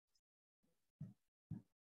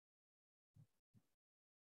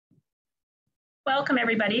Welcome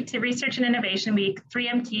everybody to Research and Innovation Week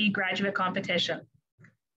 3MT Graduate Competition.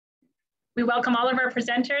 We welcome all of our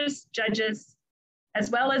presenters, judges, as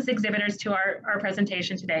well as exhibitors to our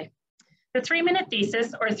presentation today. The 3-minute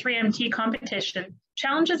thesis or 3MT competition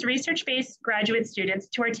challenges research-based graduate students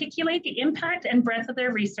to articulate the impact and breadth of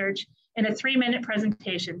their research in a 3-minute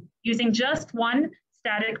presentation using just one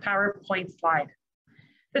static PowerPoint slide.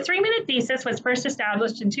 The 3-minute thesis was first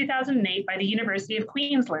established in 2008 by the University of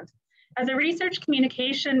Queensland as a research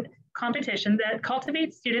communication competition that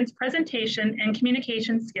cultivates students' presentation and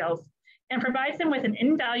communication skills and provides them with an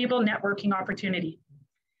invaluable networking opportunity.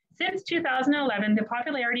 Since 2011, the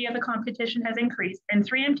popularity of the competition has increased, and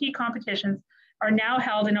 3MT competitions are now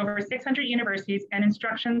held in over 600 universities and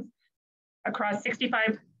instructions across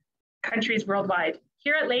 65 countries worldwide.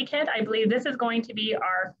 Here at Lakehead, I believe this is going to be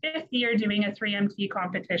our 5th year doing a 3MT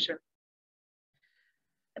competition.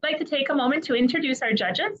 I'd like to take a moment to introduce our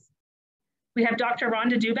judges. We have Dr.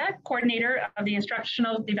 Rhonda Dubek, Coordinator of the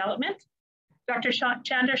Instructional Development, Dr.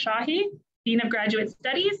 Chandra Shahi, Dean of Graduate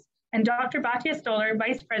Studies, and Dr. Bhatia Stoller,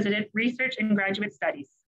 Vice President, Research and Graduate Studies.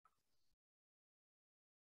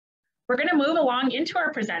 We're going to move along into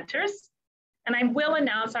our presenters, and I will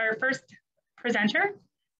announce our first presenter,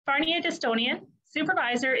 Farnia Destonian.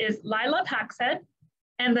 Supervisor is Lila Paxhead,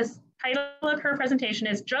 and the title of her presentation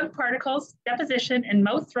is Drug Particles, Deposition and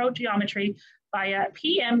Mouth Throat Geometry via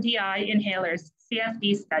PMDI Inhalers,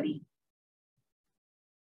 CFD Study.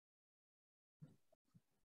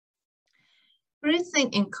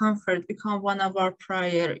 Breathing in comfort became one of our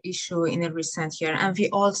prior issue in a recent year, and we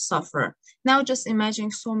all suffer. Now just imagine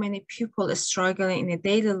so many people struggling in a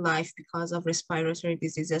daily life because of respiratory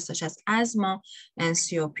diseases such as asthma and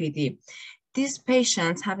COPD. These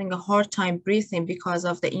patients having a hard time breathing because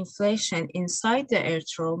of the inflation inside the air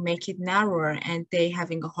throat make it narrower, and they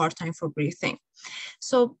having a hard time for breathing.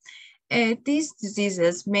 So these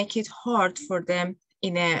diseases make it hard for them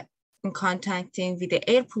in contacting with the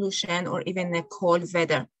air pollution or even the cold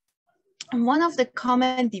weather. And one of the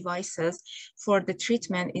common devices for the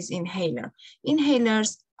treatment is inhaler.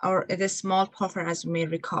 Inhalers are the small puffer, as you may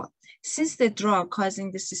recall. Since the drug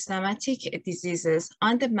causing the systematic diseases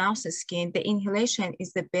on the mouse skin, the inhalation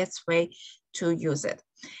is the best way to use it.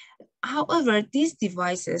 However, these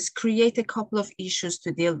devices create a couple of issues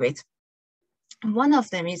to deal with. One of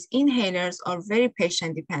them is inhalers are very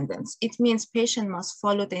patient dependent. It means patient must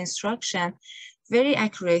follow the instruction very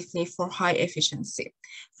accurately for high efficiency.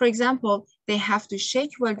 For example, they have to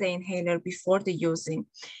shake well the inhaler before the using,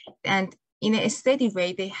 and in a steady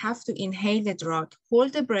way, they have to inhale the drug,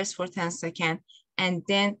 hold the breath for 10 seconds, and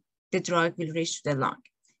then the drug will reach the lung.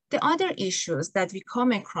 The other issues that we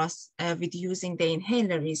come across with using the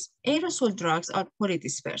inhaler is aerosol drugs are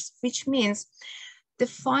polydispersed, which means the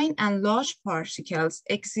fine and large particles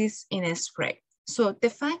exist in a spray. So the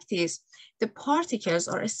fact is, the particles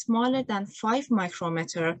are smaller than 5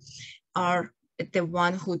 micrometer are the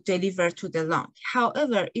one who deliver to the lung.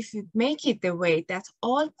 However, if you make it the way that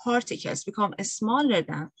all particles become smaller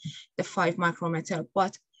than the 5 micrometer,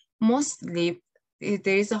 but mostly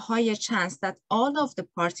there is a higher chance that all of the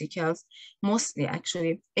particles, mostly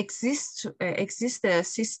actually, exist the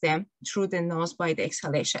system through the nose by the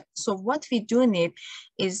exhalation. So what we do need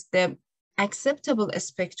is the acceptable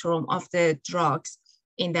spectrum of the drugs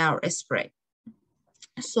in our spray.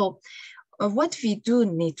 So what we do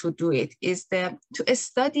need to do it is to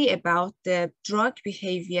study about the drug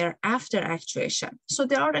behavior after actuation. So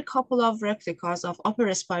there are a couple of replicas of upper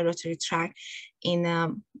respiratory tract in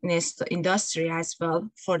industry as well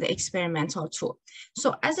for the experimental tool.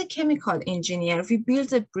 So as a chemical engineer, we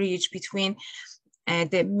build a bridge between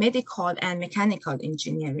the medical and mechanical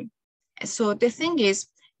engineering. So the thing is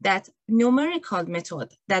that numerical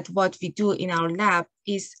method that what we do in our lab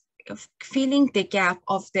is filling the gap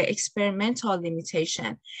of the experimental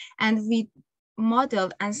limitation, and we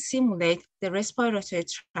model and simulate the respiratory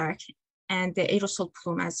tract and the aerosol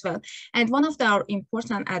plume as well. And one of our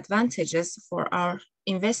important advantages for our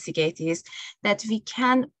investigators is that we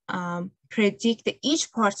can predict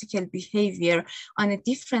each particle behavior on a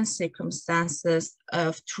different circumstances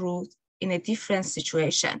of truth in a different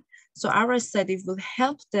situation. So our study will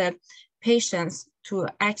help the patients to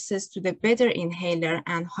access to the better inhaler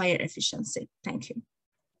and higher efficiency. Thank you.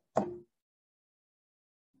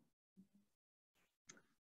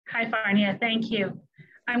 Hi, Farnia, thank you.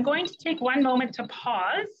 I'm going to take one moment to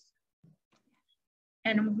pause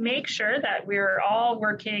and make sure that we're all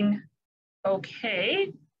working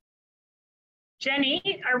okay.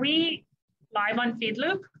 Jenny, are we live on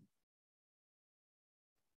FeedLoop?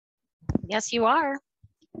 Yes, you are.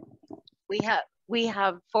 We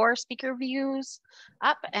have 4 speaker views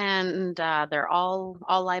up, and they're all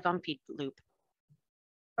live on feed loop.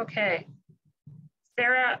 Okay.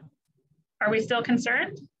 Sarah, are we still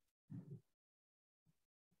concerned?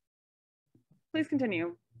 Please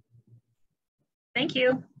continue. Thank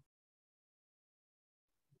you.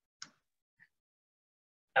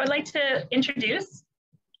 I would like to introduce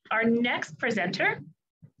our next presenter,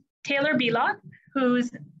 Taylor Belock,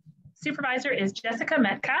 whose supervisor is Jessica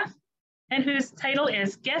Metcalf, and whose title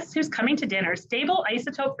is Guess Who's Coming to Dinner? Stable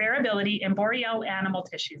Isotope Variability in Boreal Animal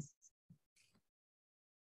Tissues.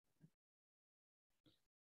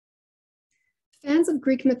 Fans of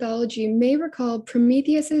Greek mythology may recall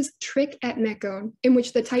Prometheus's trick at Mecone, in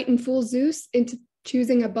which the Titan fools Zeus into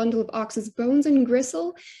choosing a bundle of ox's bones and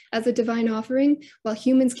gristle as a divine offering, while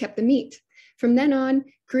humans kept the meat. From then on,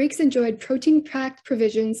 Greeks enjoyed protein-packed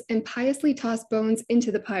provisions and piously tossed bones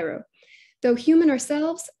into the pyro. Though human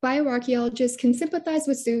ourselves, bioarchaeologists can sympathize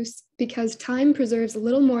with Zeus because time preserves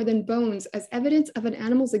little more than bones as evidence of an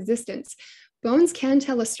animal's existence. Bones can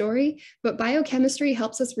tell a story, but biochemistry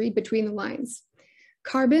helps us read between the lines.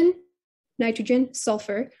 Carbon, nitrogen,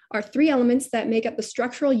 sulfur are 3 elements that make up the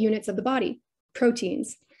structural units of the body,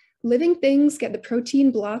 proteins. Living things get the protein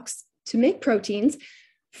blocks to make proteins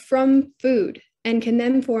from food and can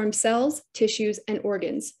then form cells, tissues, and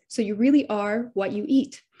organs. So you really are what you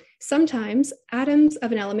eat. Sometimes atoms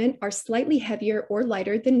of an element are slightly heavier or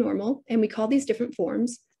lighter than normal, and we call these different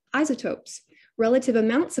forms isotopes. Relative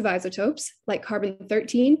amounts of isotopes, like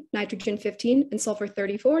carbon-13, nitrogen-15, and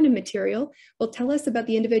sulfur-34 in a material, will tell us about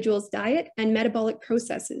the individual's diet and metabolic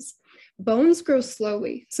processes. Bones grow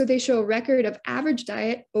slowly, so they show a record of average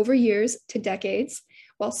diet over years to decades,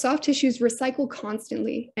 while soft tissues recycle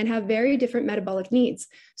constantly and have very different metabolic needs.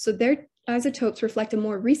 So their isotopes reflect a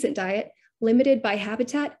more recent diet, limited by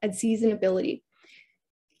habitat and seasonability,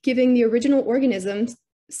 giving the original organisms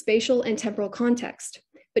spatial and temporal context.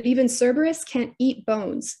 But even Cerberus can't eat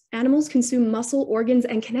bones. Animals consume muscle, organs,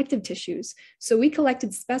 and connective tissues. So we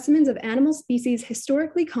collected specimens of animal species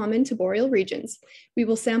historically common to boreal regions. We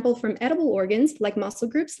will sample from edible organs like muscle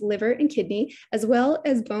groups, liver, and kidney, as well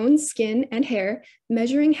as bones, skin, and hair,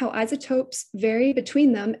 measuring how isotopes vary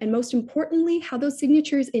between them, and most importantly, how those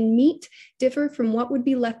signatures in meat differ from what would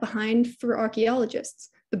be left behind for archaeologists,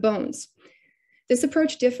 the bones. This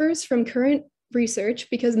approach differs from current research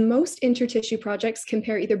because most intertissue projects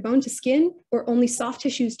compare either bone to skin or only soft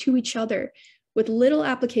tissues to each other, with little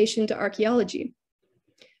application to archaeology.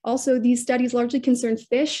 Also, these studies largely concern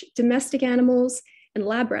fish, domestic animals, and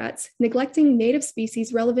lab rats, neglecting native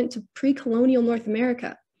species relevant to pre-colonial North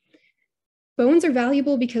America. Bones are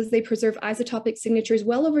valuable because they preserve isotopic signatures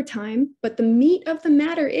well over time, but the meat of the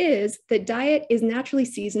matter is that diet is naturally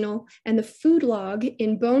seasonal, and the food log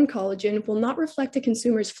in bone collagen will not reflect a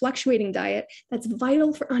consumer's fluctuating diet that's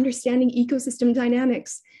vital for understanding ecosystem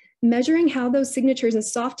dynamics. Measuring how those signatures in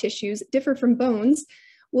soft tissues differ from bones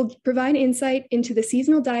will provide insight into the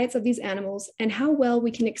seasonal diets of these animals and how well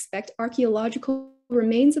we can expect archaeological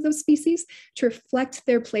remains of those species to reflect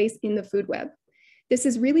their place in the food web. This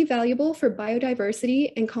is really valuable for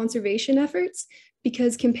biodiversity and conservation efforts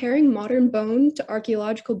because comparing modern bone to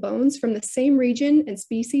archaeological bones from the same region and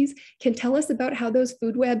species can tell us about how those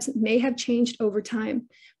food webs may have changed over time,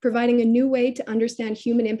 providing a new way to understand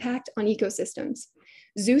human impact on ecosystems.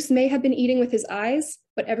 Zeus may have been eating with his eyes,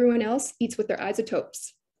 but everyone else eats with their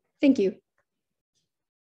isotopes. Thank you.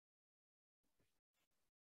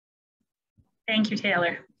 Thank you,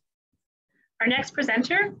 Taylor. Our next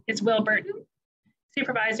presenter is Will Burton.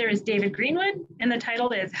 Supervisor is David Greenwood, and the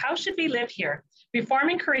title is How Should We Live Here?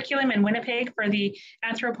 Reforming Curriculum in Winnipeg for the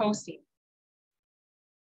Anthropocene.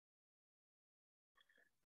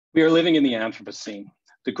 We are living in the Anthropocene,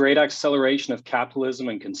 the great acceleration of capitalism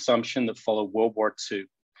and consumption that followed World War II.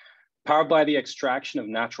 Powered by the extraction of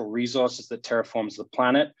natural resources that terraforms the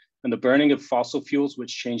planet and the burning of fossil fuels,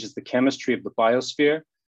 which changes the chemistry of the biosphere,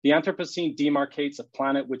 the Anthropocene demarcates a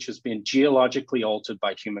planet which has been geologically altered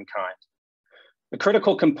by humankind. A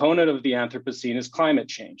critical component of the Anthropocene is climate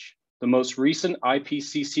change. The most recent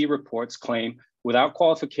IPCC reports claim, without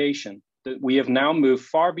qualification, that we have now moved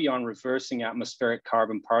far beyond reversing atmospheric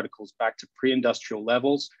carbon particles back to pre-industrial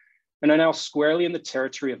levels and are now squarely in the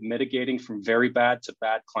territory of mitigating from very bad to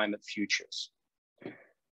bad climate futures.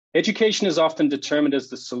 Education is often determined as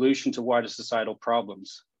the solution to wider societal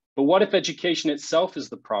problems. But what if education itself is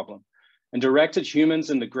the problem and directed humans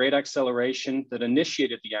in the great acceleration that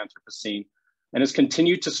initiated the Anthropocene and has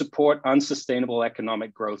continued to support unsustainable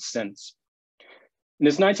economic growth since? In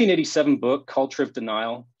his 1987 book, Culture of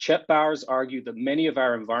Denial, Chet Bowers argued that many of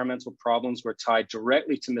our environmental problems were tied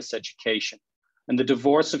directly to miseducation, and the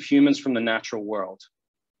divorce of humans from the natural world.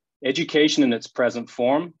 Education in its present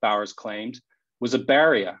form, Bowers claimed, was a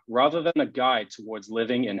barrier rather than a guide towards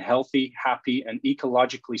living in healthy, happy, and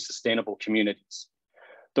ecologically sustainable communities.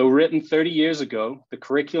 Though written 30 years ago, the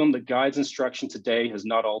curriculum that guides instruction today has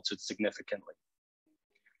not altered significantly.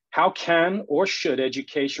 How can or should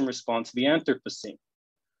education respond to the Anthropocene?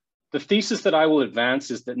 The thesis that I will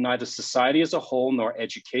advance is that neither society as a whole nor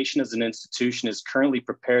education as an institution is currently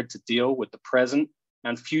prepared to deal with the present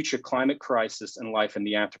and future climate crisis and life in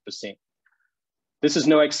the Anthropocene. This is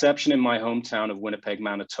no exception in my hometown of Winnipeg,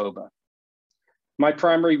 Manitoba. My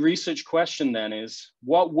primary research question then is,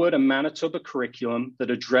 what would a Manitoba curriculum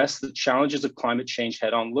that addressed the challenges of climate change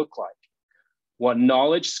head-on look like? What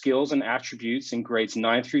knowledge, skills, and attributes in grades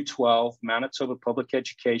 9 through 12 Manitoba public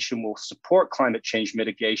education will support climate change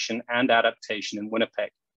mitigation and adaptation in Winnipeg?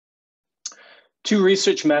 Two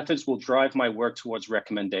research methods will drive my work towards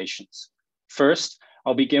recommendations. First,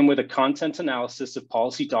 I'll begin with a content analysis of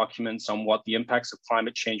policy documents on what the impacts of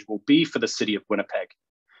climate change will be for the city of Winnipeg,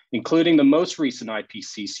 including the most recent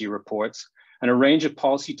IPCC reports and a range of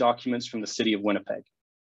policy documents from the city of Winnipeg.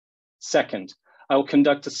 Second, I will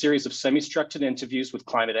conduct a series of semi-structured interviews with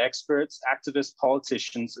climate experts, activists,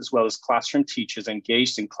 politicians, as well as classroom teachers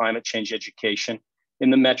engaged in climate change education in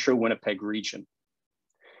the Metro Winnipeg region.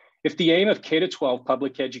 If the aim of K-12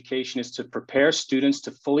 public education is to prepare students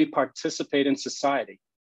to fully participate in society,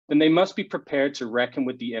 then they must be prepared to reckon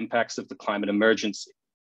with the impacts of the climate emergency.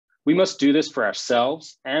 We must do this for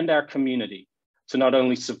ourselves and our community to not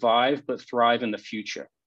only survive, but thrive in the future.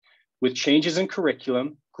 With changes in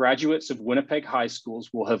curriculum, graduates of Winnipeg high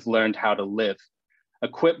schools will have learned how to live,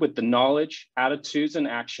 equipped with the knowledge, attitudes, and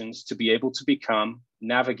actions to be able to become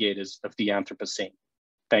navigators of the Anthropocene.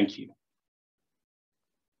 Thank you.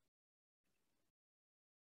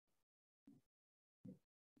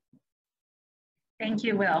 Thank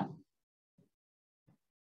you, Will.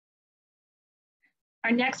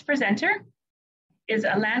 Our next presenter is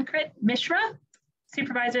Alankrit Mishra,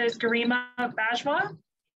 Supervisor is Garima Bajwa,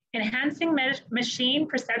 Enhancing Machine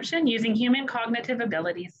Perception Using Human Cognitive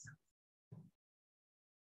Abilities.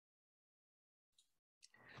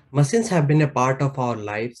 Machines have been a part of our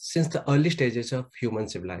lives since the early stages of human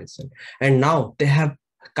civilization, and now they have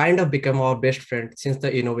kind of become our best friend since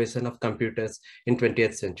the innovation of computers in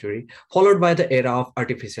 20th century, followed by the era of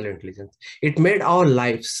artificial intelligence. It made our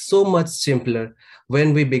lives so much simpler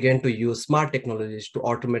when we began to use smart technologies to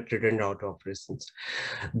automate redundant operations.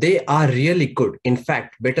 They are really good, in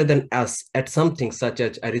fact, better than us at something such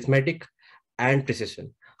as arithmetic and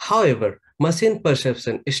precision. However, machine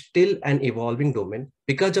perception is still an evolving domain.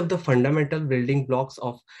 Because of the fundamental building blocks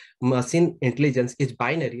of machine intelligence is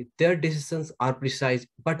binary, their decisions are precise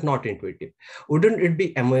but not intuitive. Wouldn't it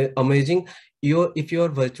be amazing if your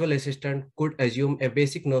virtual assistant could assume a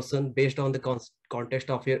basic notion based on the context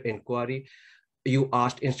of your inquiry you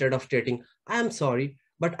asked, instead of stating, "I am sorry,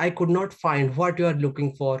 but I could not find what you are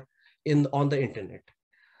looking for on the internet"?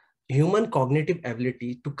 Human cognitive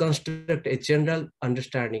ability to construct a general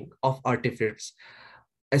understanding of artifacts,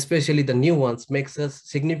 especially the new ones, makes us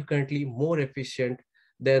significantly more efficient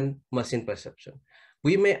than machine perception.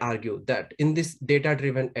 We may argue that in this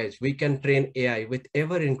data-driven age, we can train AI with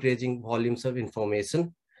ever-increasing volumes of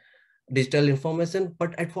information, digital information,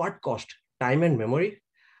 but at what cost? Time and memory?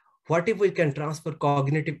 What if we can transfer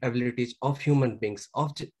cognitive abilities of human beings,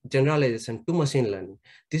 of generalization to machine learning?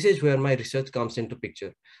 This is where my research comes into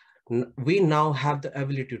picture. We now have the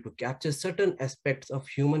ability to capture certain aspects of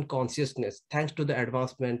human consciousness thanks to the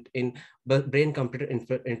advancement in brain-computer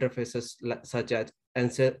interfaces such as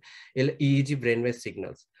EEG brainwave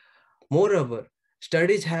signals. Moreover,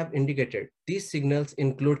 studies have indicated these signals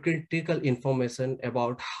include critical information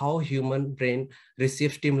about how human brain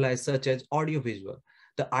receives stimuli such as audio-visual.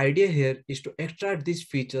 The idea here is to extract these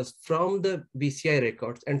features from the BCI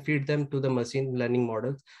records and feed them to the machine learning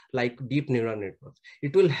models like deep neural networks.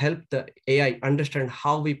 It will help the AI understand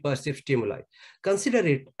how we perceive stimuli. Consider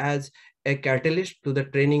it as a catalyst to the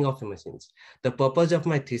training of machines. The purpose of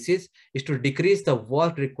my thesis is to decrease the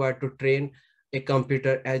work required to train a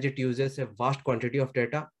computer as it uses a vast quantity of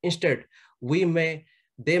data. Instead, they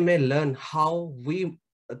may learn how we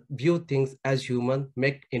view things as human,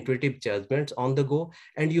 make intuitive judgments on the go,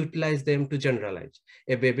 and utilize them to generalize,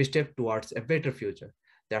 a baby step towards a better future.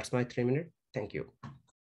 That's my 3 minutes. Thank you.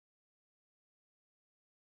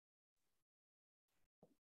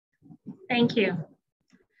 Thank you.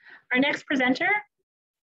 Our next presenter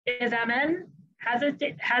is Amen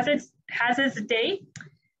Hazizadeh.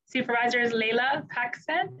 Supervisor is Leila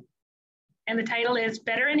Paksed, and the title is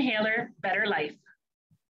Better Inhaler, Better Life.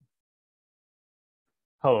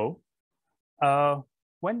 Hello,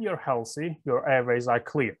 When you're healthy, your airways are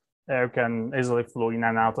clear. Air can easily flow in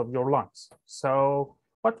and out of your lungs. So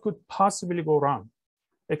what could possibly go wrong?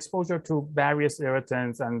 Exposure to various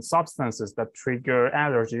irritants and substances that trigger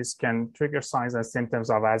allergies can trigger signs and symptoms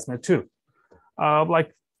of asthma too,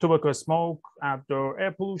 like tobacco smoke, outdoor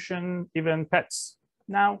air pollution, even pets.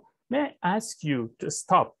 Now, may I ask you to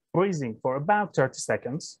stop breathing for about 30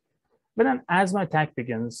 seconds? When an asthma attack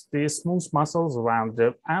begins, the smooth muscles around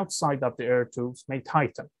the outside of the air tubes may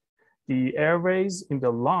tighten. The airways in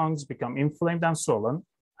the lungs become inflamed and swollen,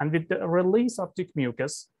 and with the release of thick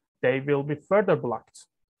mucus, they will be further blocked.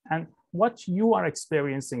 And what you are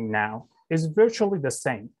experiencing now is virtually the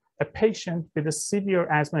same, a patient with a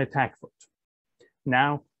severe asthma attack foot.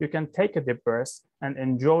 Now you can take a deep breath and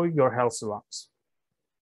enjoy your healthy lungs.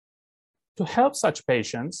 To help such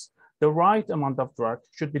patients, the right amount of drug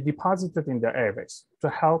should be deposited in their airways to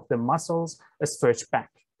help the muscles stretch back.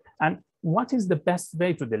 And what is the best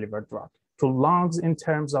way to deliver drug to lungs in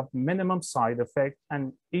terms of minimum side effect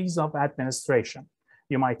and ease of administration?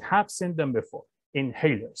 You might have seen them before,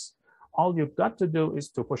 inhalers. All you've got to do is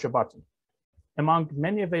to push a button. Among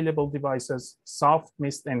many available devices, soft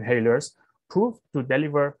mist inhalers prove to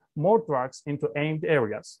deliver more drugs into aimed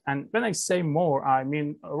areas. And when I say more, I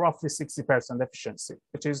mean roughly 60% efficiency,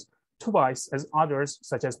 which is twice as others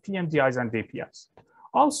such as PMDIs and DPIs.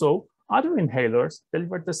 Also, other inhalers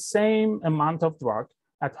deliver the same amount of drug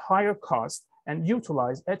at higher cost and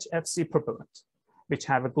utilize HFC propellant, which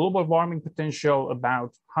have a global warming potential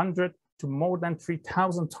about 100 to more than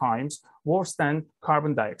 3,000 times worse than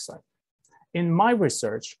carbon dioxide. In my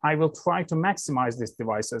research, I will try to maximize this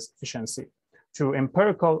device's efficiency through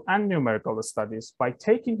empirical and numerical studies by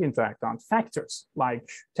taking into account factors like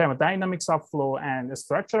thermodynamics of flow and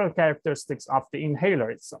structural characteristics of the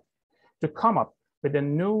inhaler itself to come up with a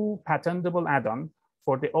new patentable add-on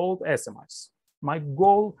for the old SMIs. My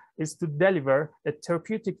goal is to deliver a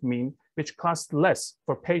therapeutic mean which costs less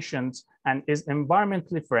for patients and is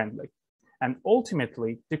environmentally friendly, and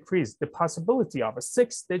ultimately decrease the possibility of a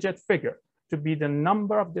 6-digit figure to be the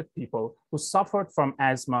number of the people who suffered from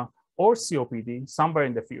asthma or COPD somewhere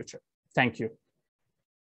in the future. Thank you.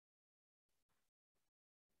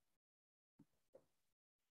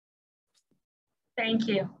 Thank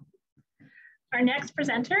you. Our next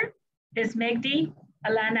presenter is Megdi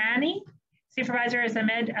Alanani. Supervisor is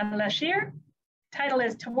Ahmed Al-Ashir. Title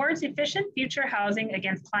is Towards Efficient Future Housing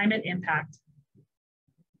Against Climate Impact.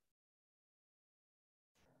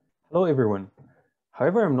 Hello, everyone.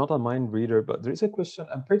 However, I'm not a mind reader, but there is a question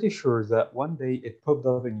I'm pretty sure that one day it popped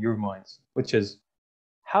up in your minds, which is,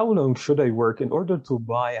 how long should I work in order to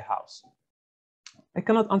buy a house? I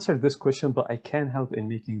cannot answer this question, but I can help in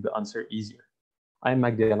making the answer easier. I'm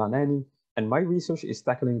Magdi Alanani, and my research is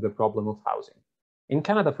tackling the problem of housing. In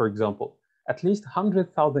Canada, for example, at least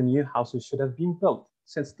 100,000 new houses should have been built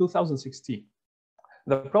since 2016.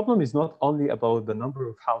 The problem is not only about the number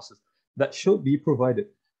of houses that should be provided,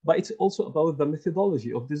 but it's also about the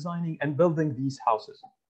methodology of designing and building these houses.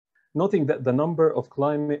 Noting that the number of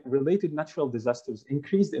climate-related natural disasters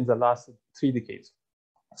increased in the last 3 decades,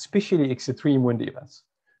 especially extreme wind events.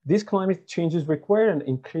 These climate changes require an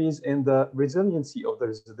increase in the resiliency of the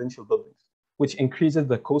residential buildings, which increases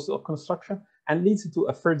the cost of construction and leads to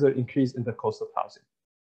a further increase in the cost of housing.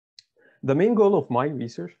 The main goal of my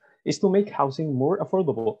research is to make housing more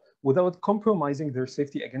affordable without compromising their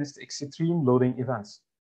safety against extreme loading events,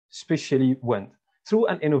 especially wind, through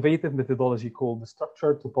an innovative methodology called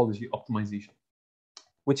structure topology optimization,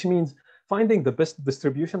 which means finding the best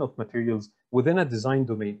distribution of materials within a design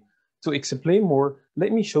domain. To explain more,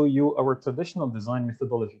 let me show you our traditional design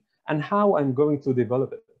methodology and how I'm going to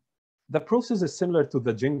develop it. The process is similar to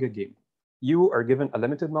the Jenga game. You are given a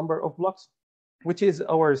limited number of blocks, which is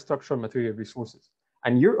our structural material resources,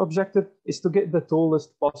 and your objective is to get the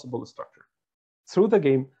tallest possible structure. Through the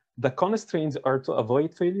game, the constraints are to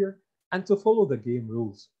avoid failure and to follow the game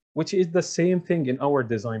rules, which is the same thing in our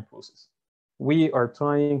design process. We are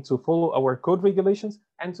trying to follow our code regulations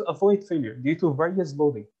and to avoid failure due to various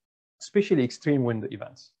loading, especially extreme wind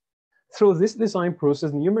events. Through this design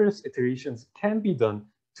process, numerous iterations can be done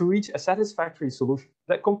to reach a satisfactory solution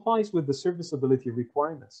that complies with the serviceability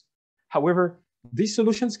requirements. However, these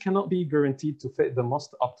solutions cannot be guaranteed to fit the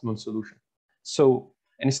most optimum solution. So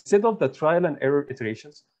instead of the trial and error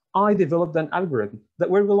iterations, I developed an algorithm that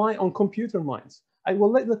will rely on computer minds. I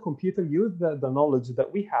will let the computer use the knowledge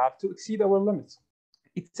that we have to exceed our limits.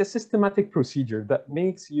 It's a systematic procedure that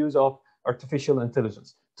makes use of artificial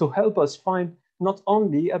intelligence to help us find not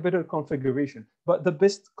only a better configuration, but the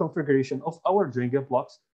best configuration of our Jenga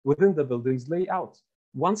blocks within the building's layout.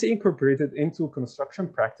 Once incorporated into construction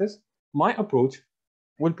practice, my approach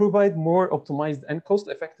will provide more optimized and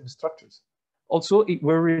cost-effective structures. Also, it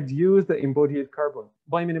will reduce the embodied carbon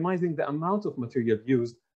by minimizing the amount of material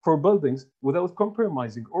used for buildings without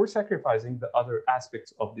compromising or sacrificing the other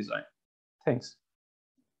aspects of design. Thanks.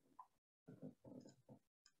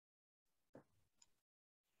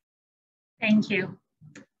 Thank you.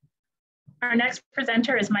 Our next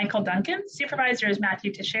presenter is Michael Duncan. Supervisor is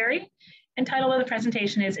Matthew Teixeira. And title of the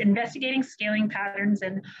presentation is Investigating Scaling Patterns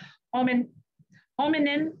in Hominin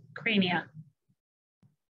Crania.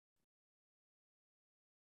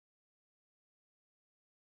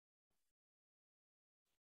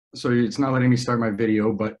 So it's not letting me start my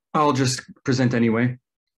video, but I'll just present anyway.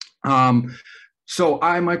 So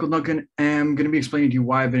I, Michael Duncan, am going to be explaining to you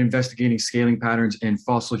why I've been investigating scaling patterns in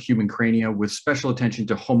fossil human crania with special attention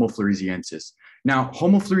to Homo floresiensis. Now,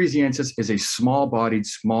 Homo floresiensis is a small-bodied,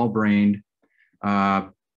 small-brained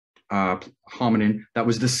hominin that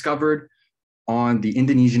was discovered on the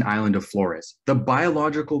Indonesian island of Flores. The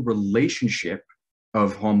biological relationship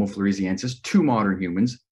of Homo floresiensis to modern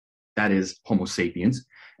humans, that is Homo sapiens,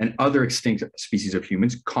 and other extinct species of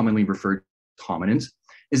humans, commonly referred to hominins,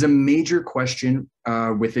 is a major question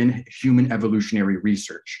within human evolutionary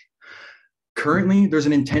research. Currently, there's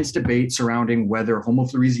an intense debate surrounding whether Homo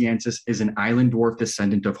floresiensis is an island dwarf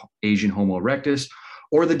descendant of Asian Homo erectus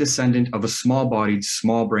or the descendant of a small-bodied,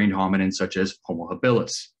 small-brained hominin such as Homo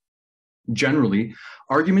habilis. Generally,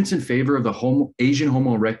 arguments in favor of the Asian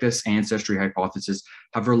Homo erectus ancestry hypothesis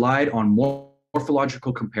have relied on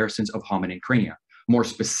morphological comparisons of hominin crania. More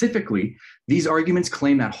specifically, these arguments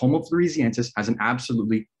claim that Homo floresiensis has an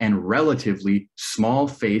absolutely and relatively small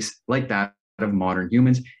face like that of modern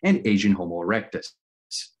humans and Asian Homo erectus.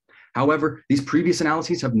 However, these previous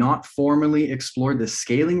analyses have not formally explored the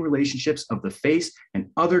scaling relationships of the face and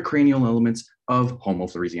other cranial elements of Homo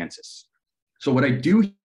floresiensis. So what I do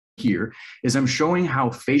here is I'm showing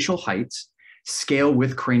how facial heights scale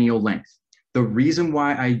with cranial length. The reason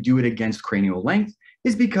why I do it against cranial length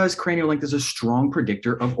is because cranial length is a strong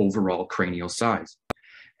predictor of overall cranial size.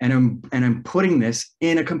 And I'm putting this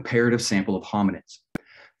in a comparative sample of hominids.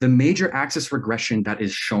 The major axis regression that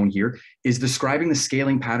is shown here is describing the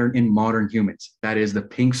scaling pattern in modern humans. That is the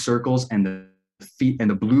pink circles and the feet and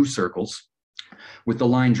the blue circles with the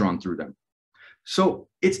line drawn through them. So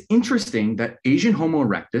it's interesting that Asian Homo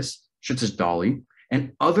erectus, such as Dolly,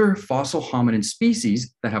 and other fossil hominin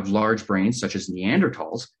species that have large brains, such as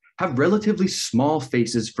Neanderthals, have relatively small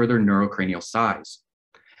faces for their neurocranial size.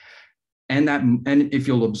 And if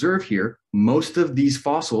you'll observe here, most of these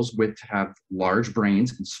fossils which have large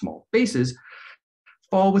brains and small faces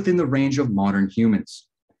fall within the range of modern humans.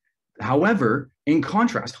 However, in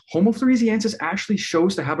contrast, Homo floresiensis actually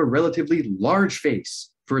shows to have a relatively large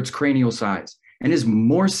face for its cranial size and is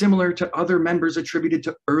more similar to other members attributed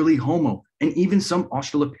to early Homo and even some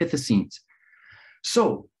Australopithecines.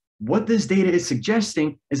 So what this data is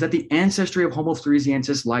suggesting is that the ancestry of Homo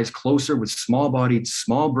floresiensis lies closer with small-bodied,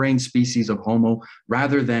 small-brained species of Homo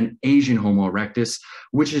rather than Asian Homo erectus,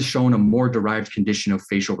 which has shown a more derived condition of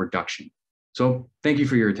facial reduction. So thank you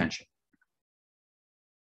for your attention.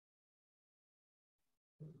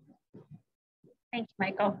 Thank you,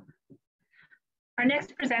 Michael. Our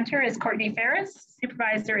next presenter is Courtney Ferris.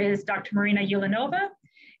 Supervisor is Dr. Marina Yulanova.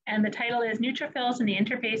 And the title is Neutrophils and the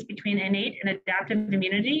Interface Between Innate and Adaptive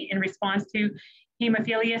Immunity in Response to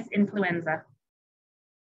Haemophilus Influenza.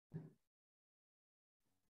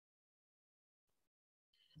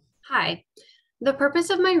 Hi. The purpose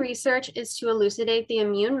of my research is to elucidate the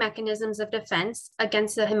immune mechanisms of defense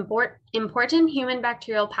against the important human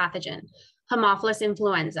bacterial pathogen, Haemophilus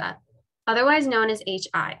influenza, otherwise known as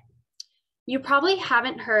HI. You probably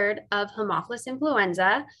haven't heard of Haemophilus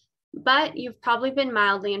influenza, but you've probably been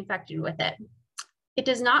mildly infected with it. It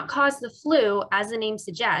does not cause the flu, as the name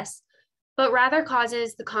suggests, but rather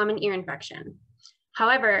causes the common ear infection.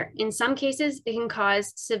 However, in some cases, it can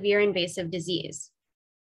cause severe invasive disease.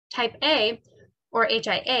 Type A, or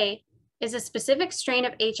HIA, is a specific strain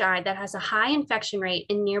of HI that has a high infection rate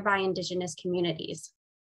in nearby indigenous communities.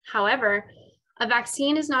 However, a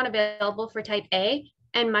vaccine is not available for type A,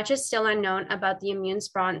 and much is still unknown about the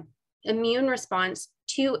immune response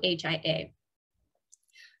to HIA.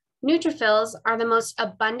 Neutrophils are the most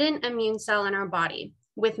abundant immune cell in our body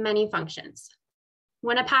with many functions.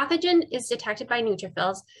 When a pathogen is detected by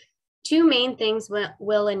neutrophils, two main things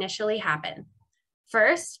will initially happen.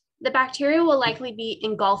 First, the bacteria will likely be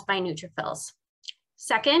engulfed by neutrophils.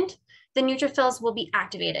 Second, the neutrophils will be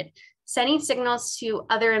activated, sending signals to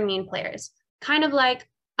other immune players, kind of like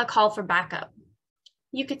a call for backup.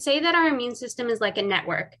 You could say that our immune system is like a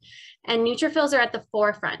network, and neutrophils are at the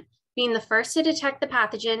forefront, being the first to detect the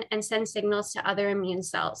pathogen and send signals to other immune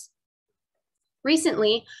cells.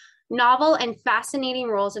 Recently, novel and fascinating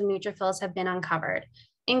roles of neutrophils have been uncovered,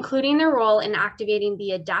 including their role in activating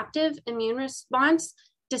the adaptive immune response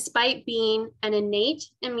despite being an innate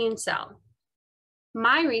immune cell.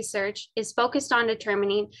 My research is focused on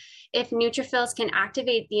determining if neutrophils can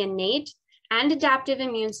activate the innate and adaptive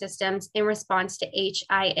immune systems in response to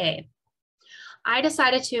HIA. I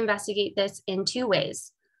decided to investigate this in two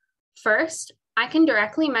ways. First, I can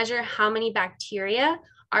directly measure how many bacteria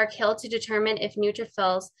are killed to determine if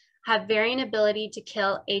neutrophils have varying ability to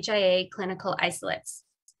kill HIA clinical isolates.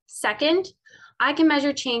 Second, I can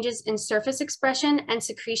measure changes in surface expression and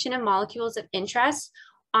secretion of molecules of interest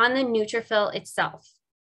on the neutrophil itself.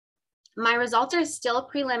 My results are still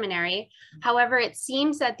preliminary. However, it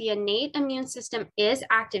seems that the innate immune system is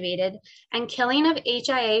activated and killing of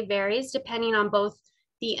HIA varies depending on both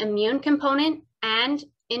the immune component and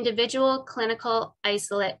individual clinical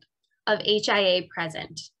isolate of HIA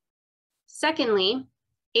present. Secondly,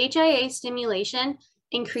 HIA stimulation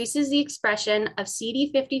increases the expression of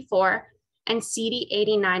CD54 and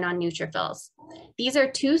CD89 on neutrophils. These are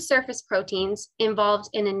two surface proteins involved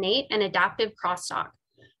in innate and adaptive crosstalk.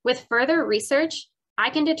 With further research, I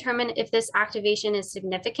can determine if this activation is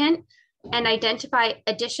significant and identify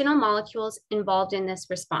additional molecules involved in this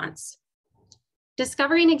response.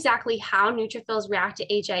 Discovering exactly how neutrophils react to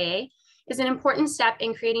HIA is an important step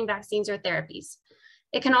in creating vaccines or therapies.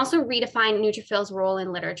 It can also redefine neutrophils' role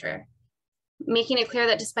in literature, making it clear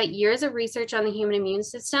that despite years of research on the human immune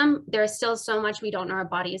system, there is still so much we don't know our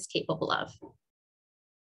body is capable of.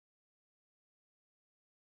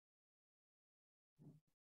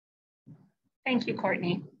 Thank you,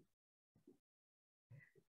 Courtney.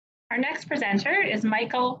 Our next presenter is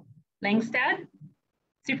Michael Langstad.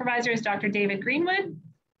 Supervisor is Dr. David Greenwood,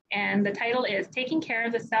 and the title is Taking Care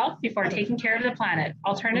of the Self Before Taking Care of the Planet,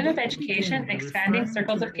 Alternative Education and Expanding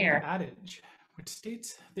Circles of Care. Adage, which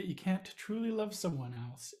states that you can't truly love someone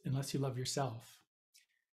else unless you love yourself.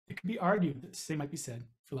 It could be argued that the same might be said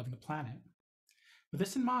for loving the planet. With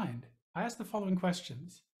this in mind, I ask the following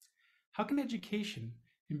questions. How can education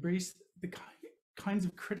embrace the kinds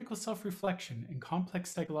of critical self-reflection and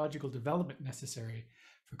complex psychological development necessary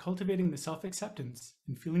for cultivating the self-acceptance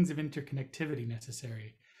and feelings of interconnectivity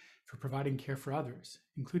necessary for providing care for others,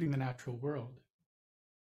 including the natural world?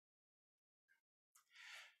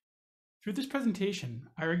 Through this presentation,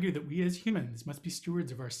 I argue that we as humans must be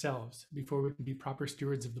stewards of ourselves before we can be proper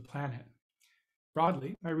stewards of the planet.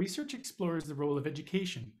 Broadly, my research explores the role of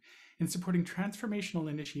education in supporting transformational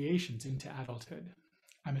initiations into adulthood.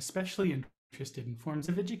 I'm especially interested in forms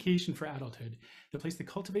of education for adulthood that place the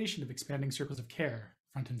cultivation of expanding circles of care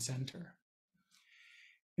front and center.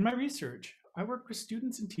 In my research, I work with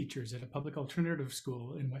students and teachers at a public alternative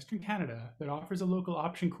school in Western Canada that offers a local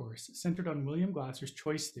option course centered on William Glasser's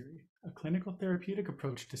choice theory, a clinical therapeutic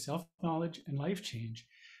approach to self-knowledge and life change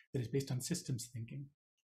that is based on systems thinking.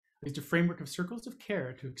 I used a framework of circles of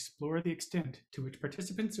care to explore the extent to which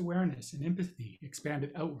participants' awareness and empathy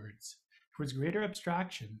expanded outwards towards greater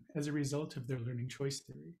abstraction as a result of their learning choice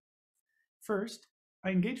theory. First, I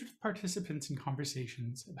engaged with participants in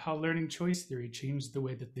conversations of how learning choice theory changed the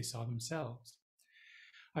way that they saw themselves.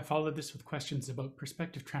 I followed this with questions about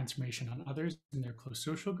perspective transformation on others in their close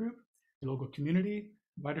social group, the local community,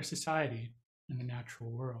 wider society, and the natural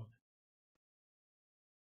world.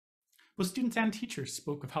 Both students and teachers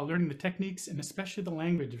spoke of how learning the techniques and especially the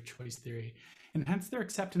language of choice theory enhanced their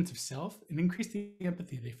acceptance of self and increased the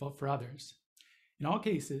empathy they felt for others. In all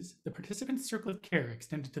cases, the participants' circle of care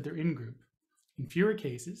extended to their in-group. In fewer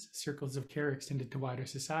cases, circles of care extended to wider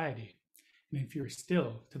society, and in fewer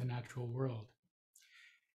still to the natural world.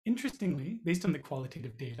 Interestingly, based on the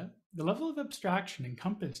qualitative data, the level of abstraction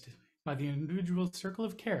encompassed by the individual circle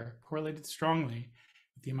of care correlated strongly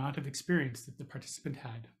with the amount of experience that the participant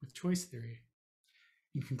had with choice theory.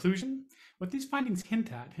 In conclusion, what these findings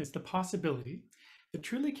hint at is the possibility that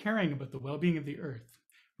truly caring about the well-being of the Earth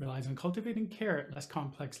relies on cultivating care at less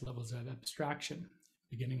complex levels of abstraction,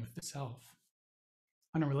 beginning with the self.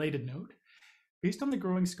 On a related note, based on the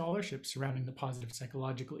growing scholarship surrounding the positive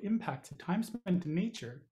psychological impacts of time spent in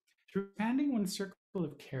nature, through expanding one's circle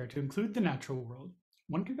of care to include the natural world,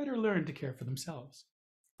 one can better learn to care for themselves.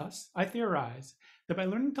 Thus, I theorize that by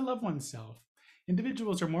learning to love oneself,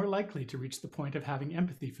 individuals are more likely to reach the point of having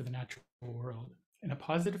empathy for the natural world, and a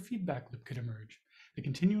positive feedback loop could emerge that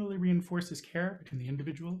continually reinforces care between the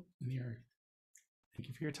individual and the Earth. Thank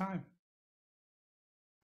you for your time.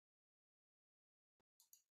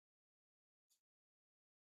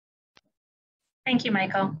 Thank you,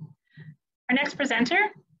 Michael. Our next presenter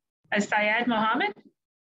is Syed Mohammed.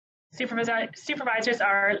 Supervisors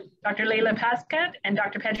are Dr. Lakehead and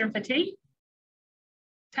Dr. Pedram Fatih.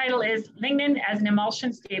 Title is Lignin as an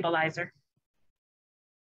Emulsion Stabilizer.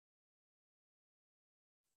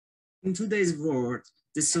 In today's world,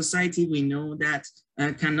 the society we know that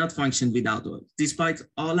cannot function without oil. Despite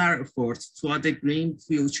all our efforts toward a green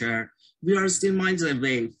future, we are still miles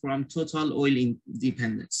away from total oil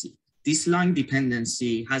dependency. This long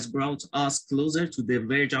dependency has brought us closer to the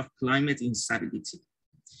verge of climate instability.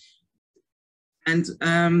 And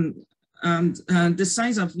the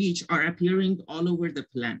signs of which are appearing all over the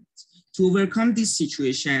planet. To overcome this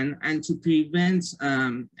situation and to prevent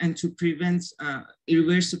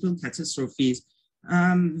irreversible catastrophes,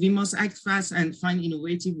 we must act fast and find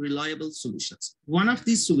innovative, reliable solutions. One of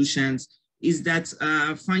these solutions is that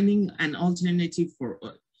finding an alternative for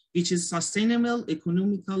oil, which is sustainable,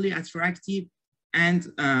 economically attractive,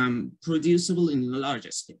 and producible in a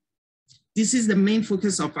large scale. This is the main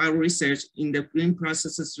focus of our research in the Green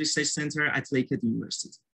Processes Research Center at Lakehead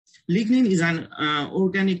University. Lignin is an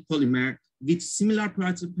organic polymer with similar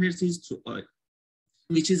properties to oil,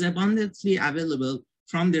 which is abundantly available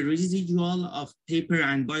from the residual of paper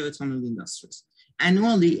and bioethanol industries.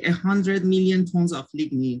 Annually, 100 million tons of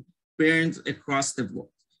lignin burned across the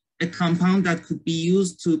world, a compound that could be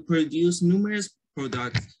used to produce numerous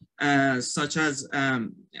products such as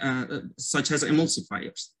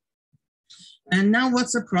emulsifiers. And now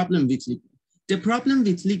what's the problem with lignin? The problem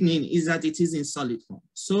with lignin is that it is in solid form,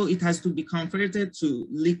 so it has to be converted to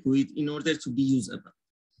liquid in order to be usable.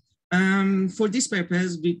 For this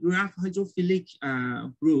purpose, we graph hydrophilic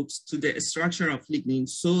groups to the structure of lignin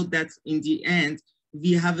so that in the end,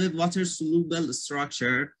 we have a water-soluble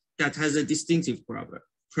structure that has a distinctive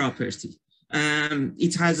property.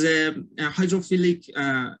 It has a hydrophilic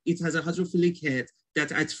head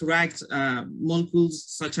that attracts molecules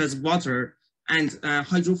such as water, and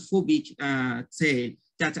hydrophobic tail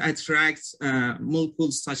that attracts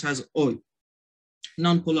molecules such as oil,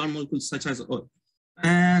 non-polar molecules such as oil.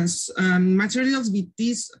 And materials with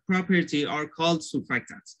this property are called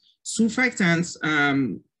surfactants. Surfactants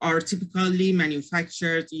are typically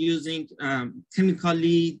manufactured using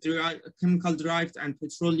chemical-derived and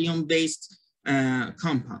petroleum-based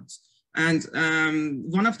compounds. And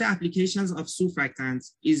one of the applications of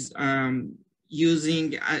surfactants is used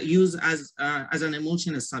as an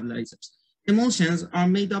emulsion stabilizers. Emulsions are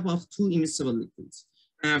made up of two immiscible liquids.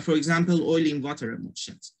 For example, oil in water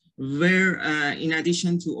emulsions, where in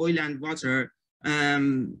addition to oil and water,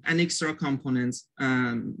 an extra component,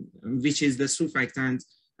 which is the surfactant,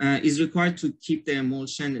 is required to keep the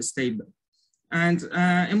emulsion stable. And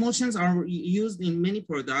emulsions are used in many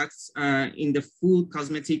products in the food,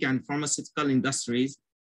 cosmetic, and pharmaceutical industries.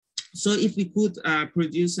 So if we could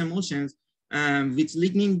produce emulsions with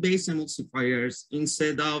lignin-based emulsifiers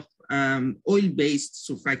instead of oil-based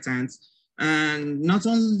surfactants, and not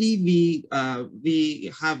only we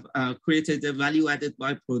have created a value-added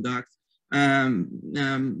byproduct,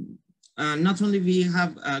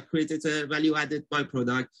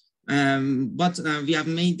 but we have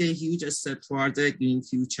made a huge step toward a green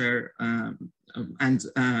future and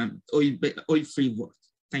oil-free world.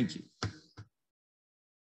 Thank you.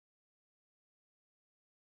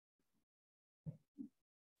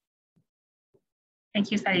 Thank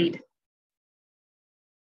you, Saeed.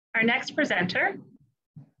 Our next presenter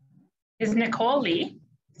is Nicole Lee.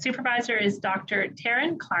 Supervisor is Dr.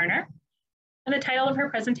 Taryn Klarner. And the title of her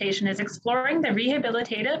presentation is Exploring the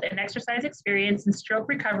Rehabilitative and Exercise Experience in Stroke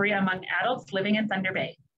Recovery Among Adults Living in Thunder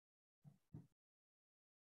Bay.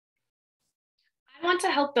 I want to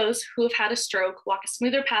help those who have had a stroke walk a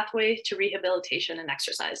smoother pathway to rehabilitation and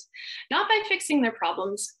exercise, not by fixing their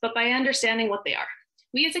problems, but by understanding what they are.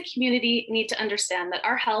 We as a community need to understand that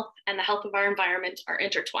our health and the health of our environment are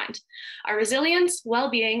intertwined. Our resilience,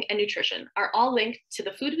 well-being, and nutrition are all linked to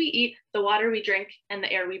the food we eat, the water we drink, and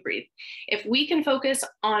the air we breathe. If we can focus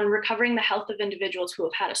on recovering the health of individuals who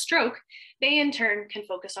have had a stroke, they in turn can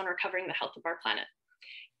focus on recovering the health of our planet.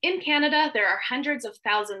 In Canada, there are hundreds of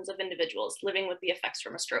thousands of individuals living with the effects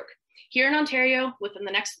from a stroke. Here in Ontario, within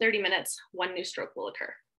the next 30 minutes, one new stroke will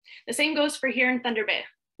occur. The same goes for here in Thunder Bay.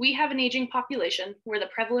 We have an aging population where the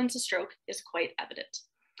prevalence of stroke is quite evident.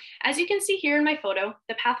 As you can see here in my photo,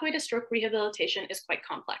 the pathway to stroke rehabilitation is quite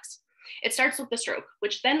complex. It starts with the stroke,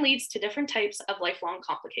 which then leads to different types of lifelong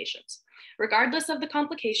complications. Regardless of the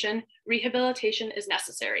complication, rehabilitation is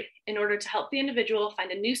necessary in order to help the individual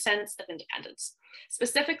find a new sense of independence.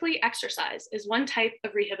 Specifically, exercise is one type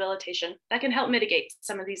of rehabilitation that can help mitigate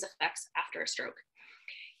some of these effects after a stroke.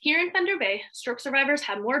 Here in Thunder Bay, stroke survivors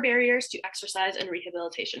have more barriers to exercise and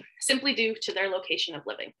rehabilitation, simply due to their location of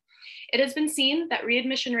living. It has been seen that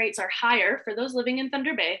readmission rates are higher for those living in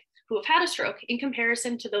Thunder Bay who have had a stroke in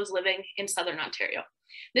comparison to those living in Southern Ontario.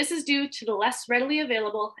 This is due to the less readily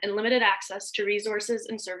available and limited access to resources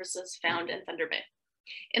and services found in Thunder Bay.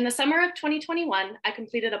 In the summer of 2021, I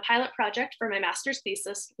completed a pilot project for my master's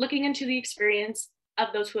thesis looking into the experience of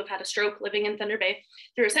those who have had a stroke living in Thunder Bay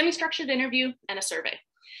through a semi-structured interview and a survey.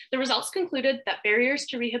 The results concluded that barriers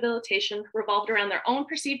to rehabilitation revolved around their own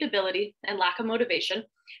perceived ability and lack of motivation.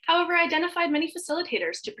 However, I identified many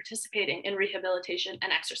facilitators to participating in rehabilitation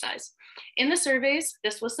and exercise. In the surveys,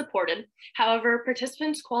 this was supported. However,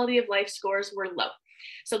 participants' quality of life scores were low.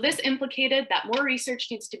 So this implicated that more research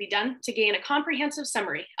needs to be done to gain a comprehensive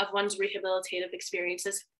summary of one's rehabilitative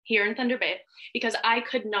experiences here in Thunder Bay, because I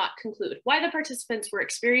could not conclude why the participants were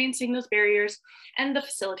experiencing those barriers and the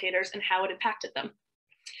facilitators and how it impacted them.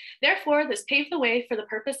 Therefore, this paved the way for the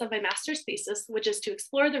purpose of my master's thesis, which is to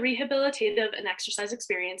explore the rehabilitative and exercise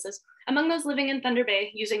experiences among those living in Thunder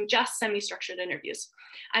Bay using just semi-structured interviews.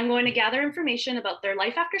 I'm going to gather information about their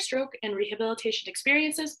life after stroke and rehabilitation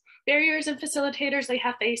experiences, barriers and facilitators they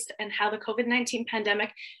have faced, and how the COVID-19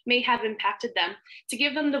 pandemic may have impacted them to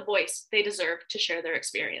give them the voice they deserve to share their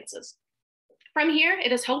experiences. From here,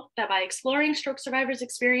 it is hoped that by exploring stroke survivors'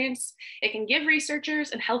 experience, it can give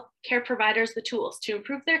researchers and healthcare providers the tools to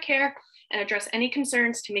improve their care and address any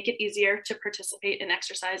concerns to make it easier to participate in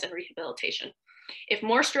exercise and rehabilitation. If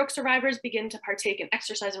more stroke survivors begin to partake in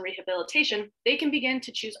exercise and rehabilitation, they can begin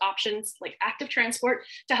to choose options like active transport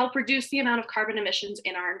to help reduce the amount of carbon emissions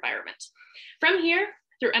in our environment. From here,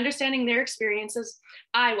 through understanding their experiences,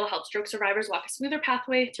 I will help stroke survivors walk a smoother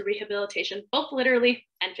pathway to rehabilitation, both literally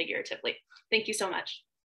and figuratively. Thank you so much.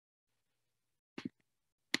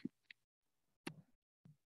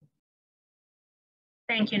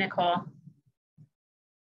 Thank you, Nicole.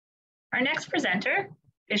 Our next presenter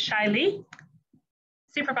is Shai Li.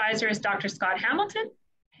 Supervisor is Dr. Scott Hamilton.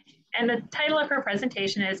 And the title of her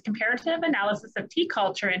presentation is Comparative Analysis of Tea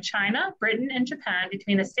Culture in China, Britain, and Japan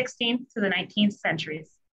between the 16th to the 19th centuries.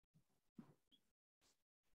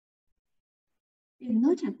 It's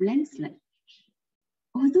not a blank slate.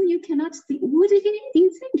 Although you cannot see what it is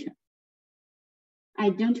in center. I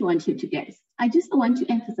don't want you to guess. I just want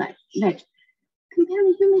to emphasize that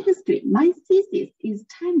comparing human history, my thesis is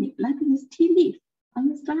tiny, like this tea leaf on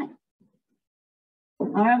the slide.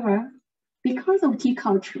 However, because of tea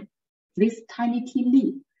culture, this tiny tea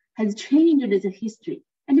leaf has changed the history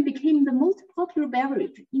and became the most popular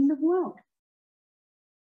beverage in the world.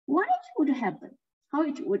 Why it would happen, how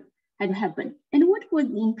it would have happened, and what was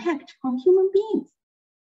the impact on human beings?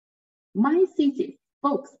 My thesis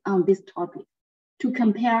focuses on this topic to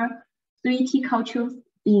compare 3 tea cultures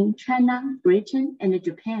in China, Britain, and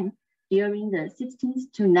Japan during the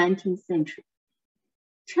 16th to 19th century.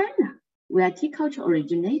 China, where tea culture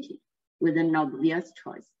originated, was an obvious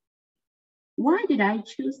choice. Why did I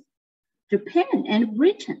choose Japan and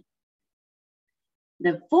Britain?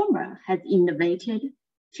 The former has innovated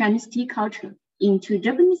Chinese tea culture into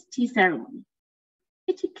Japanese tea ceremony.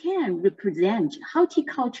 It can represent how tea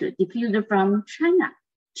culture diffused from China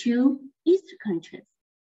to East countries.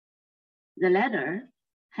 The latter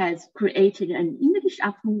has created an English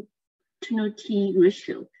afternoon tea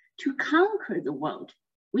ratio to conquer the world,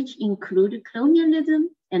 which include colonialism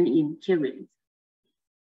and imperialism.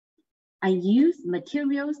 I use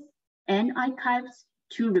materials and archives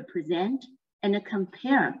to represent and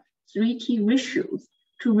compare 3 tea ratios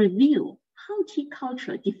to reveal how tea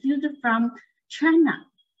culture diffused from China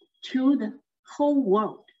to the whole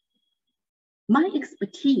world. My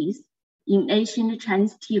expertise in ancient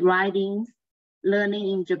Chinese tea writings, learning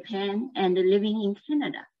in Japan, and living in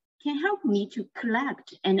Canada can help me to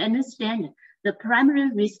collect and understand the primary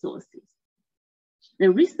resources. The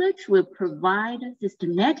research will provide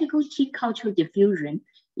systematic tea cultural diffusion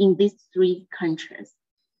in these 3 countries.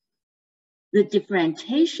 The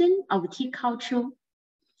differentiation of tea culture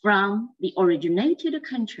from the originated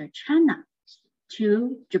country, China,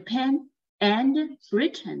 to Japan and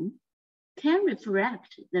Britain can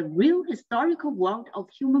reflect the real historical world of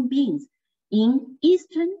human beings in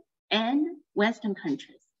Eastern and Western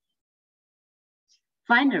countries.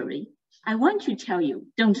 Finally, I want to tell you,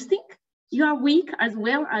 don't think you are weak as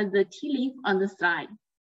well as the tea leaf on the side.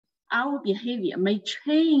 Our behavior may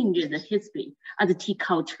change the history of the tea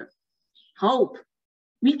culture. Hope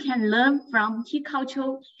we can learn from tea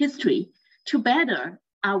cultural history to better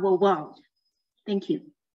our world. Thank you.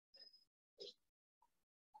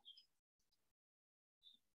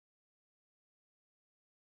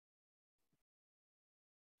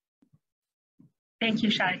 Thank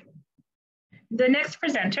you, Shai. The next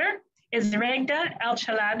presenter is Regda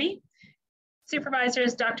El-Chalabi, Supervisor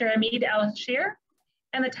is Dr. Hamid El-Shir,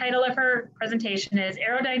 and the title of her presentation is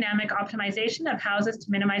Aerodynamic Optimization of Houses to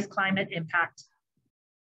Minimize Climate Impact.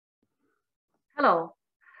 Hello.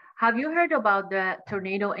 Have you heard about the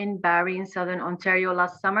tornado in Barrie in Southern Ontario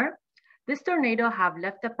last summer? This tornado have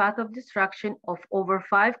left a path of destruction of over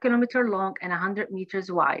 5 kilometers long and 100 meters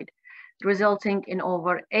wide, resulting in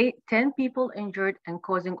over 10 people injured and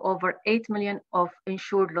causing over 8 million of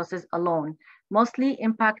insured losses alone, mostly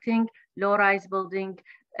impacting low-rise buildings.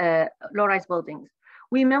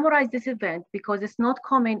 We memorize this event because it's not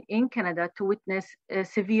common in Canada to witness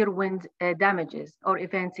severe wind damages or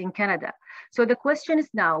events in Canada. So the question is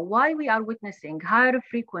now why we are witnessing higher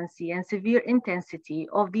frequency and severe intensity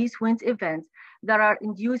of these wind events that are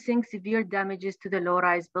inducing severe damages to the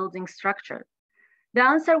low-rise building structure. The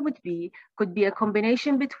answer could be a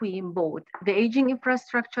combination between both the aging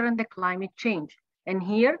infrastructure and the climate change. And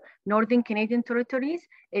here, Northern Canadian territories,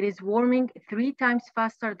 it is warming 3 times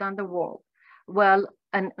faster than the world. Well,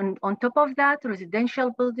 and on top of that,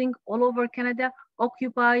 residential building all over Canada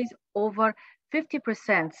occupies over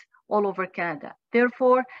 50% all over Canada.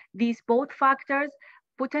 Therefore, these both factors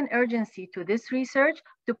put an urgency to this research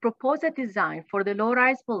to propose a design for the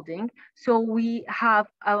low-rise building so we have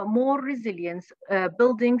more resilient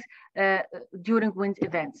buildings during wind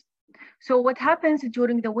events. So what happens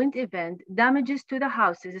during the wind event, damages to the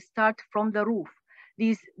houses start from the roof.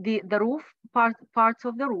 The roof parts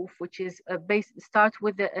of the roof, which is starts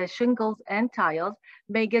with the shingles and tiles,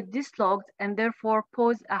 may get dislodged and therefore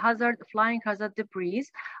pose a flying hazard debris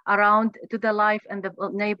around to the life and the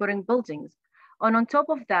neighboring buildings. And on top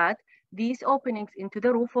of that, these openings into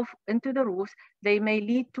the roofs, they may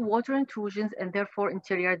lead to water intrusions and therefore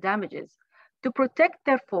interior damages. To protect,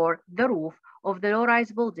 therefore, the roof of the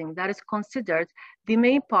low-rise building that is considered the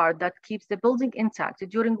main part that keeps the building intact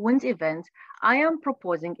during wind events, I am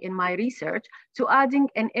proposing in my research to adding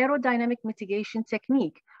an aerodynamic mitigation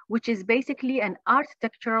technique, which is basically an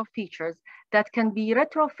architectural features that can be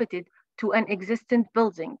retrofitted to an existing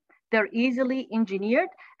building. They're easily engineered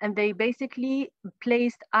and they basically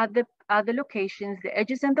placed at the locations, the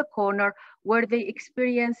edges and the corner where they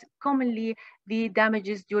experience commonly the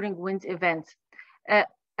damages during wind events.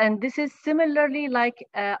 And this is similarly like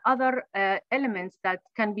other elements that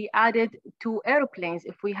can be added to airplanes.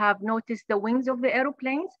 If we have noticed the wings of the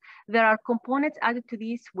airplanes, there are components added to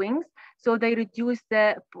these wings, so they reduce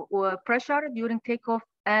the pressure during takeoff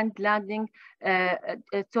and landing,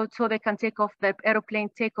 so they can take off the airplane,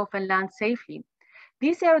 take off and land safely.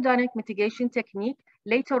 This aerodynamic mitigation technique,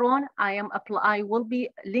 later on, I will be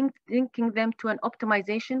linking them to an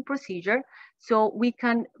optimization procedure, so we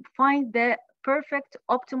can find the perfect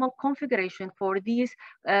optimal configuration for these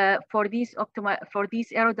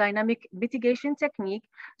aerodynamic mitigation technique,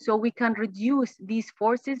 so we can reduce these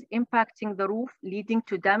forces impacting the roof, leading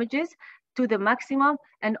to damages to the maximum,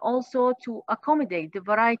 and also to accommodate the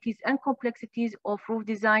varieties and complexities of roof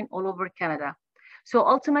design all over Canada. So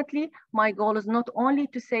ultimately, my goal is not only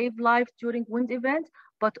to save lives during wind events,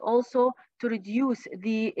 but also to reduce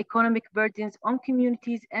the economic burdens on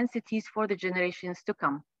communities and cities for the generations to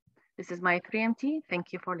come. This is my 3MT.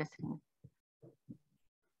 Thank you for listening.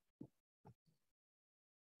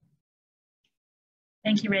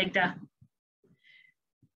 Thank you, Regda.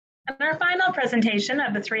 And our final presentation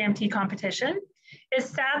of the 3MT competition is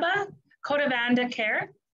Saba Kodavanda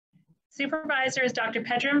Care. Supervisor is Dr.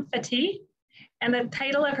 Pedram Fatih, and the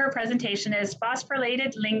title of her presentation is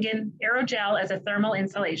Phosphorylated Lignin Aerogel as a Thermal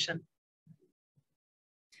Insulation.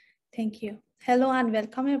 Thank you. Hello and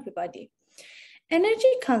welcome everybody.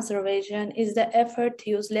 Energy conservation is the effort to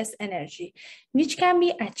use less energy, which can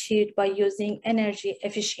be achieved by using energy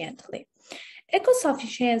efficiently.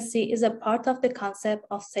 Eco-sufficiency is a part of the concept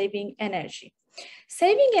of saving energy.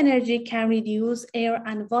 Saving energy can reduce air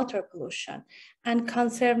and water pollution and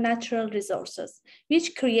conserve natural resources,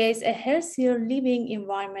 which creates a healthier living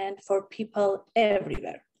environment for people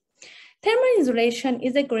everywhere. Thermal insulation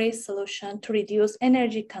is a great solution to reduce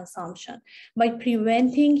energy consumption by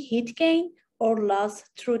preventing heat gain or loss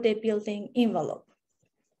through the building envelope.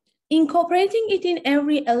 Incorporating it in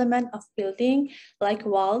every element of building, like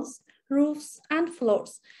walls, roofs, and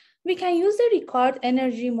floors, we can use the required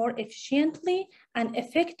energy more efficiently and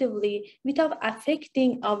effectively without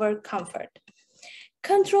affecting our comfort.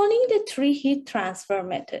 Controlling the 3 heat transfer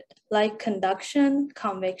method, like conduction,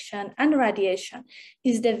 convection, and radiation,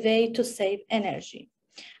 is the way to save energy.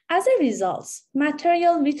 As a result,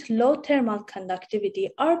 materials with low thermal conductivity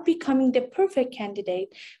are becoming the perfect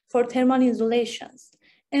candidate for thermal insulations.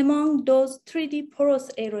 Among those, 3D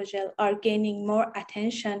porous aerogel are gaining more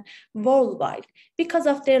attention worldwide because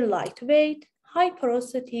of their lightweight, high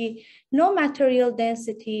porosity, low material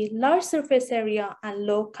density, large surface area, and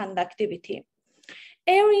low conductivity.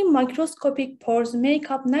 Air in microscopic pores make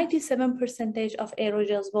up 97% of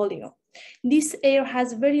aerogel's volume. This air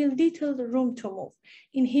has very little room to move,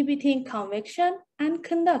 inhibiting convection and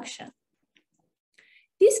conduction.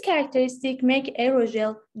 These characteristics make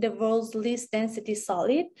aerogel the world's least density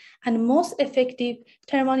solid and most effective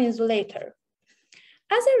thermal insulator.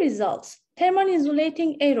 As a result, thermal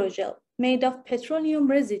insulating aerogel made of petroleum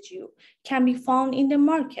residue can be found in the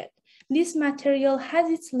market. This material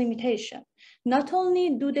has its limitation. Not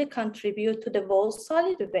only do they contribute to the world's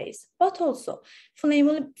solid base, but also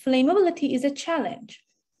flammability is a challenge.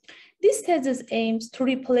 This thesis aims to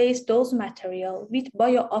replace those materials with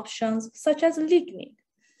bio options such as lignin.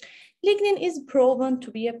 Lignin is proven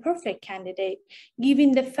to be a perfect candidate,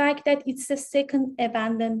 given the fact that it's a second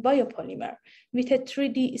abundant biopolymer with a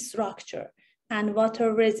 3D structure and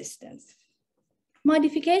water resistance.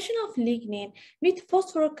 Modification of lignin with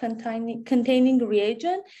phosphorus-containing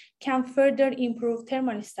reagent can further improve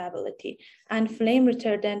thermal stability and flame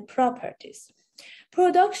retardant properties.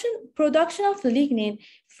 Production of lignin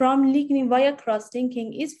from lignin via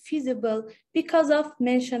cross-linking is feasible because of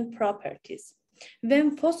mentioned properties.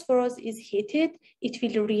 When phosphorus is heated, it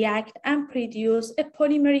will react and produce a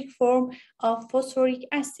polymeric form of phosphoric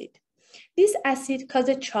acid. This acid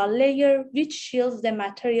causes a char layer which shields the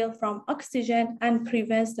material from oxygen and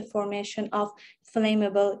prevents the formation of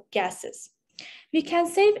flammable gases. We can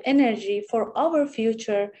save energy for our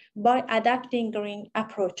future by adapting green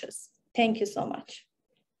approaches. Thank you so much.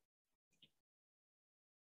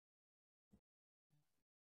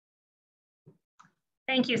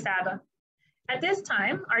 Thank you, Saba. At this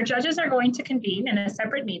time, our judges are going to convene in a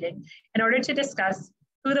separate meeting in order to discuss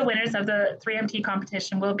who the winners of the 3MT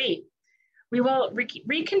competition will be. We will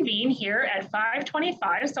reconvene here at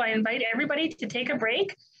 5:25, so I invite everybody to take a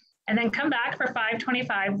break and then come back for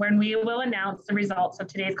 5:25 when we will announce the results of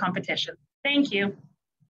today's competition. Thank you.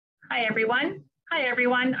 Hi, everyone. Hi,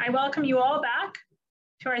 everyone. I welcome you all back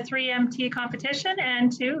to our 3MT competition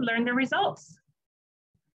and to learn the results.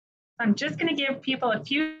 I'm just going to give people a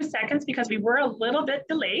few seconds because we were a little bit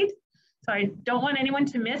delayed, so I don't want anyone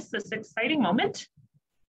to miss this exciting moment.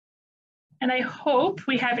 And I hope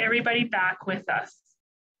we have everybody back with us.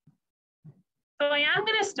 So I am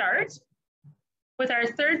going to start with our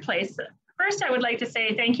third place. First, I would like to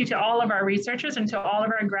say thank you to all of our researchers and to all of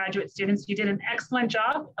our graduate students. You did an excellent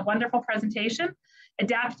job, a wonderful presentation.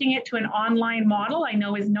 Adapting it to an online model I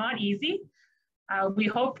know is not easy. We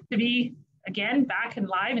hope to be, again, back and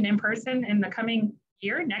live and in person in the coming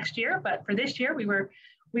year, next year. But for this year, we were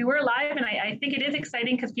live, and I think it is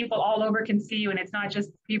exciting because people all over can see you, and it's not just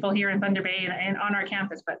people here in Thunder Bay and on our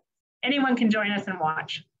campus, but anyone can join us and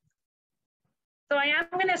watch. So I am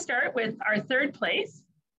going to start with our third place,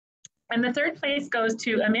 and the third place goes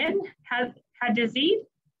to Amin Hadizid,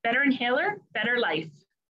 Better Inhaler, Better Life.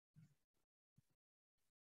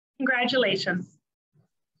 Congratulations.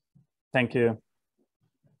 Thank you.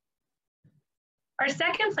 Our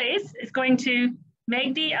second place is going to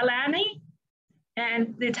Magdi Alani,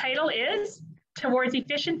 and the title is Towards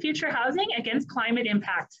Efficient Future Housing Against Climate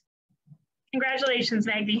Impact. Congratulations,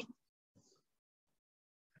 Magdi.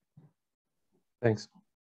 Thanks.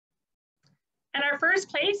 And our first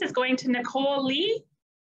place is going to Nicole Lee,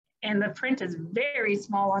 and the print is very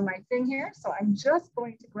small on my thing here, so I'm just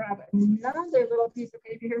going to grab another little piece of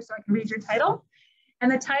paper here so I can read your title.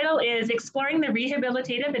 And the title is Exploring the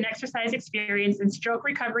Rehabilitative and Exercise Experience in Stroke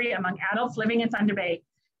Recovery Among Adults Living in Thunder Bay.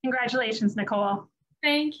 Congratulations, Nicole.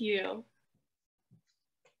 Thank you.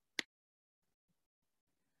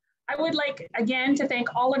 I would like, again, to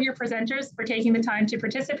thank all of your presenters for taking the time to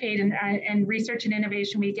participate in Research and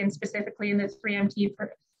Innovation Week, and specifically in the 3MT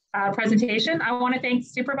presentation. I want to thank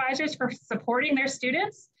supervisors for supporting their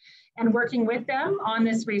students and working with them on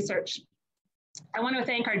this research. I want to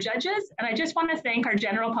thank our judges, and I just want to thank our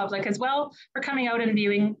general public as well for coming out and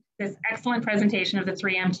viewing this excellent presentation of the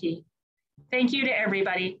 3MT. Thank you to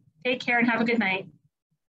everybody. Take care and have a good night.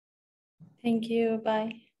 Thank you.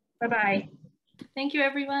 Bye. Bye-bye. Thank you,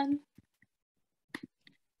 everyone.